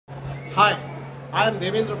Hi, I am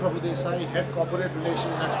Devendra Prabhudesai, Head Corporate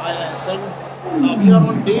Relations at IISM. We are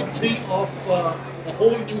on day 3 of a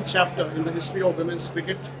whole new chapter in the history of women's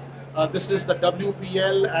cricket. This is the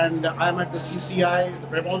WPL and I am at the CCI, the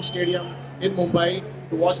Brabourne Stadium in Mumbai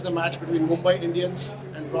to watch the match between Mumbai Indians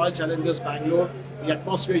and Royal Challengers Bangalore. The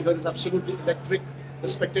atmosphere here is absolutely electric. The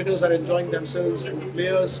spectators are enjoying themselves and the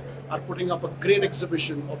players are putting up a great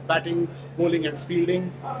exhibition of batting, bowling and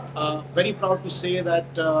fielding. Very proud to say that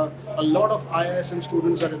a lot of IISM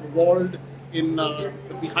students are involved in the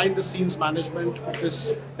behind the scenes management of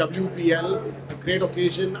this WPL, a great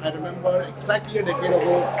occasion. I remember exactly a decade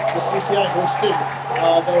ago the CCI hosted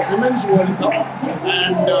the Women's World Cup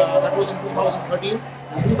and that was in 2013.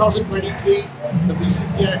 In 2023 the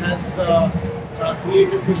BCCI has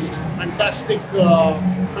created this fantastic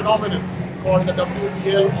phenomenon called the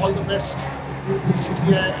WPL. All the best to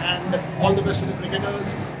BCCI and all the best to the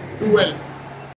cricketers. Do well.